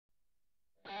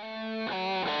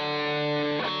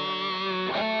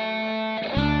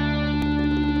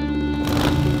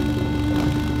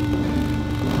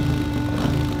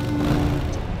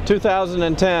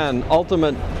2010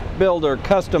 Ultimate Builder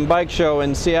Custom Bike Show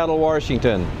in Seattle,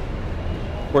 Washington.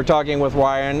 We're talking with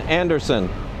Ryan Anderson.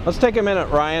 Let's take a minute,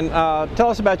 Ryan. Tell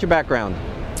us about your background.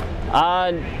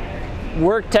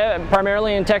 Worked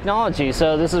primarily in technology,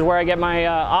 so this is where I get my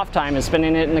off time, is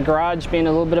spending it in the garage, being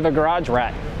a little bit of a garage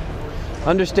rat.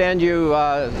 Understand you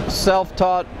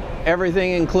self-taught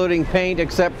everything, including paint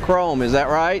except chrome, is that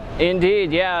right?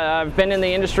 Indeed, yeah. I've been in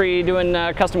the industry doing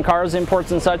custom cars,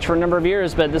 imports and such for a number of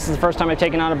years, but this is the first time I've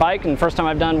taken on a bike and the first time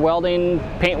I've done welding,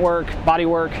 paint work, body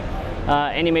work,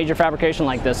 any major fabrication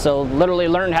like this. So literally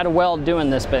learned how to weld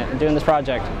doing this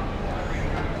project.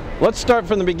 Let's start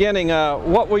from the beginning.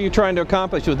 What were you trying to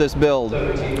accomplish with this build?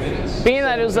 Being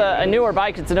that it was a newer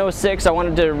bike, it's an 06, I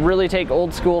wanted to really take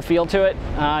old school feel to it,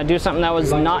 do something that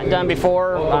was not done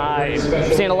before.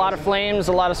 I've seen a lot of flames,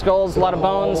 a lot of skulls, a lot of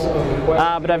bones,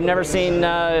 but I've never seen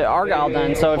Argyle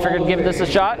done, so I figured give this a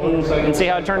shot and see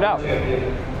how it turned out.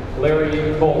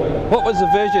 What was the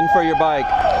vision for your bike?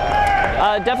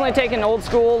 Definitely taking old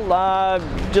school,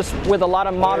 just with a lot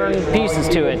of modern pieces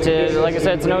to it. Like I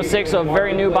said, it's an 06, so a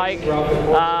very new bike,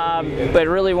 but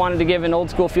really wanted to give an old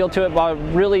school feel to it while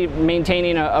really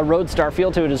maintaining a Road Star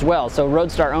feel to it as well. So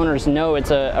Road Star owners know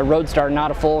it's a Road Star,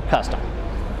 not a full custom.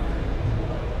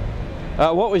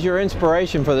 What was your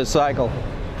inspiration for this cycle?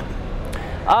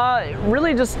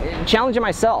 Really just challenging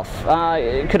myself.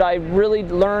 Could I really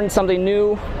learn something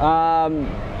new?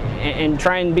 And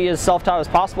try and be as self-taught as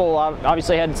possible.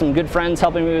 Obviously I had some good friends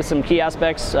helping me with some key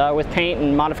aspects with paint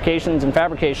and modifications and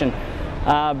fabrication.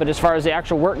 But as far as the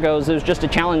actual work goes, it was just a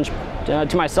challenge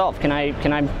to myself. Can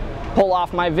I pull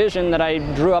off my vision that I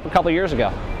drew up a couple years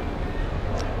ago?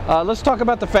 Let's talk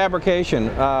about the fabrication.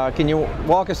 Can you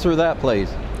walk us through that,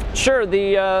 please? Sure.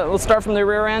 Let's start from the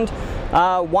rear end.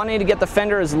 Wanting to get the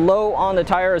fender as low on the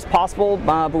tire as possible,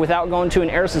 but without going to an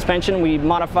air suspension, we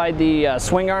modified the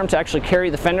swing arm to actually carry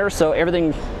the fender, so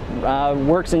everything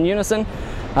works in unison.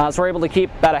 So we're able to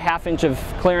keep about a ½ inch of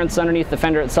clearance underneath the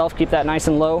fender itself, keep that nice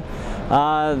and low.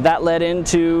 That led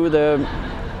into the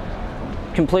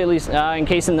completely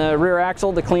encasing the rear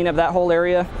axle to clean up that whole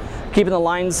area. Keeping the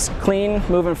lines clean,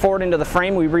 moving forward into the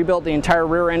frame, we rebuilt the entire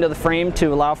rear end of the frame to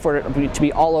allow for it to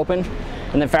be all open,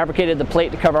 and then fabricated the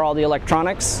plate to cover all the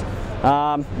electronics.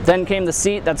 Then came the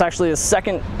seat. That's actually the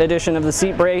second edition of the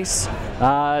seat brace.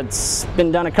 It's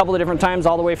been done a couple of different times,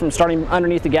 all the way from starting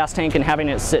underneath the gas tank and having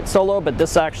it sit solo, but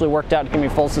this actually worked out to give me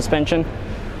full suspension.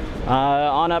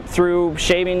 On up through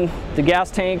shaving the gas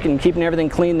tank and keeping everything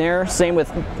clean there. Same with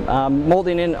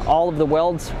molding in all of the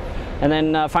welds. And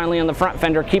then finally on the front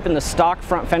fender, keeping the stock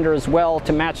front fender as well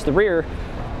to match the rear,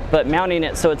 but mounting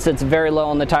it so it sits very low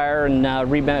on the tire and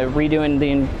redoing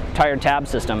the entire tab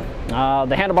system.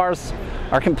 The handlebars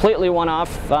are completely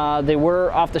one-off. They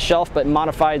were off the shelf but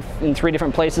modified in 3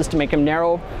 different places to make them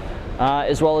narrow,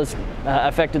 as well as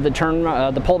affected the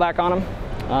pullback on them.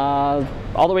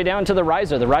 All the way down to the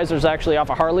riser. The riser is actually off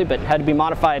a Harley but had to be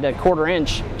modified a 1/4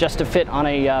 inch just to fit on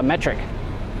a metric.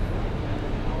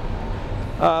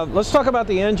 Let's talk about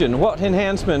the engine. What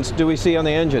enhancements do we see on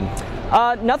the engine?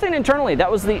 Nothing internally.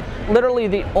 That was literally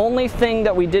the only thing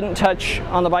that we didn't touch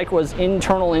on the bike was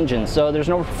internal engine. So there's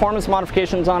no performance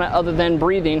modifications on it other than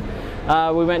breathing.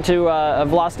 We went to a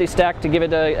velocity stack to give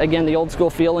it, again, the old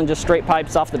school feel and just straight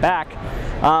pipes off the back.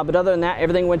 But other than that,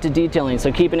 everything went to detailing.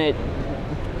 So keeping it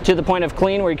to the point of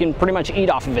clean where you can pretty much eat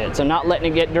off of it. So not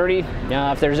letting it get dirty.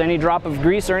 If there's any drop of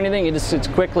grease or anything, it's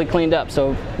quickly cleaned up.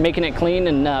 So making it clean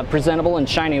and presentable and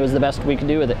shiny was the best we could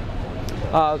do with it.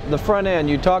 The front end,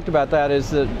 you talked about that.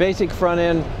 Is the basic front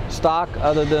end stock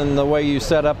other than the way you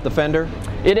set up the fender?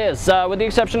 It is. With the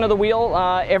exception of the wheel,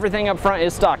 everything up front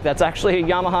is stock. That's actually a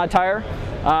Yamaha tire,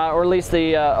 or at least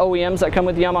the OEMs that come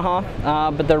with Yamaha.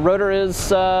 But the rotor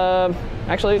is,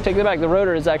 actually take it back, the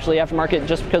rotor is actually aftermarket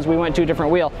just because we went to a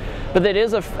different wheel. But it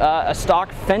is a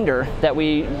stock fender that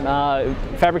we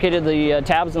fabricated the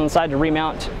tabs on the side to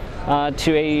remount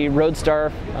to a Road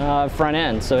Star front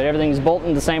end. So everything's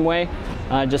bolted the same way.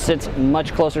 Just sits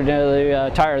much closer to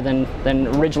the tire than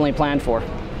originally planned for.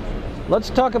 Let's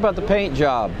talk about the paint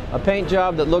job. A paint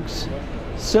job that looks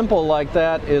simple like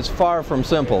that is far from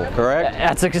simple, correct?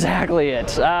 That's exactly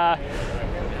it.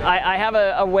 I have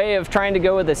a way of trying to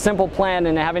go with a simple plan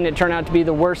and having it turn out to be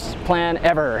the worst plan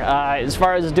ever. As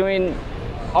far as doing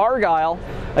Argyle,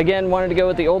 again, wanted to go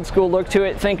with the old school look to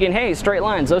it, thinking, hey, straight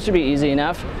lines, those should be easy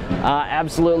enough.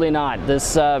 Absolutely not.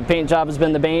 This paint job has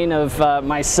been the bane of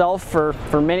myself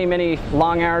for many, many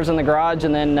long hours in the garage,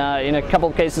 and then in a couple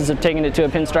of cases have taken it to a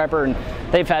pinstriper, and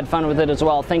they've had fun with it as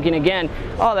well, thinking again,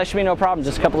 oh, that should be no problem,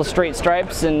 just a couple of straight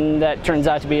stripes, and that turns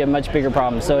out to be a much bigger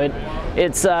problem. So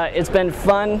it's been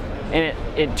fun, and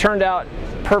it turned out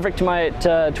perfect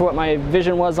to what my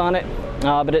vision was on it,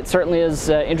 but it certainly is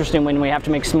interesting when we have to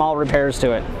make small repairs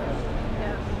to it.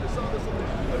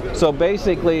 So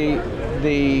basically,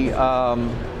 the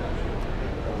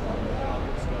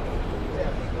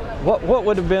what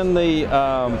would have been the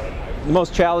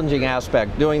most challenging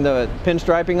aspect, doing the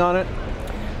pinstriping on it?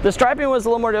 The striping was a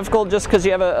little more difficult just because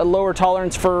you have a lower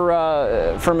tolerance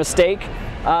for mistake,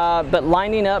 but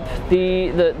lining up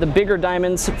the bigger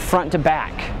diamonds front to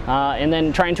back, and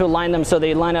then trying to align them so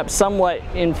they line up somewhat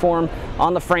in form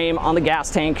on the frame, on the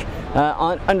gas tank,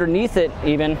 underneath it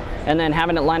even, and then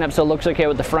having it line up so it looks okay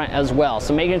with the front as well.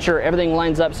 So making sure everything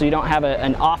lines up so you don't have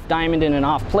an off diamond in an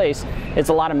off place. It's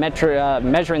a lot of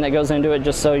measuring that goes into it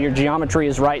just so your geometry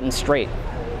is right and straight.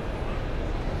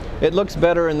 It looks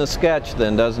better in the sketch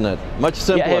then, doesn't it? Much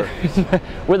simpler. Yeah,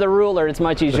 with a ruler, it's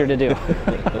much easier to do.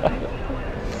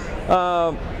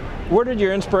 Where did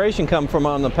your inspiration come from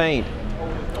on the paint?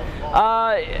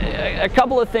 A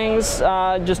couple of things,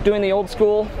 just doing the old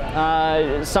school,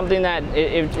 something that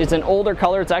it's an older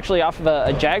color. It's actually off of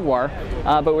a Jaguar,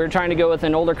 but we were trying to go with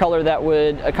an older color that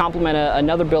would complement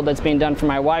another build that's being done for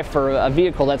my wife for a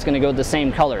vehicle that's going to go the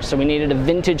same color. So we needed a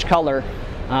vintage color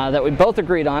that we both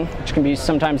agreed on, which can be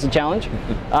sometimes a challenge,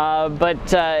 but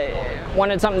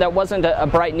wanted something that wasn't a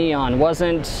bright neon,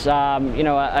 wasn't you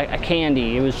know, a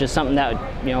candy. It was just something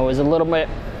that, you know, was a little bit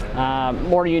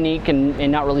more unique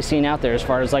and not really seen out there as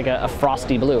far as like a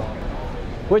frosty blue.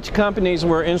 Which companies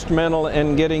were instrumental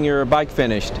in getting your bike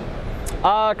finished?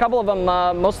 A couple of them.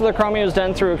 Most of the chromium was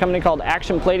done through a company called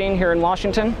Action Plating here in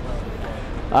Washington.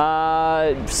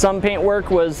 Some paint work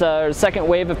was, second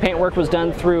wave of paint work was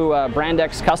done through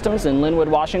Brandex Customs in Linwood,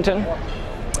 Washington.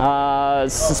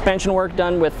 Suspension work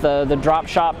done with the drop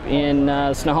shop in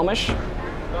Snohomish.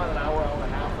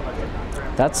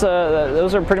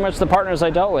 Those are pretty much the partners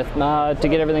I dealt with to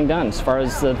get everything done, as far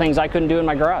as the things I couldn't do in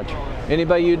my garage.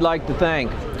 Anybody you'd like to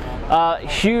thank?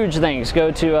 Huge thanks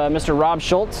go to Mr. Rob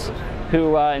Schultz,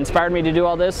 who inspired me to do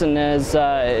all this and has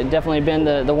definitely been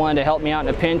the one to help me out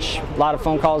in a pinch. A lot of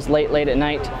phone calls late at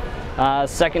night.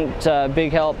 Second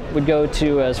big help would go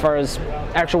to, as far as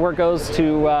actual work goes,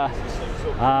 to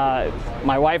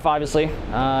my wife, obviously,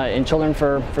 and children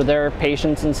for their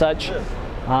patience and such.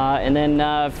 And then,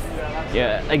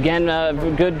 yeah, again, a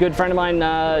good friend of mine,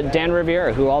 Dan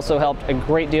Riviera, who also helped a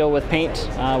great deal with paint,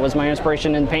 was my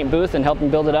inspiration in the paint booth and helped me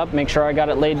build it up, make sure I got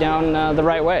it laid down the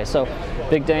right way. So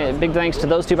big thanks to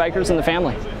those two bikers and the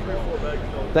family.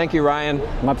 Thank you, Ryan.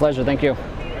 My pleasure, thank you.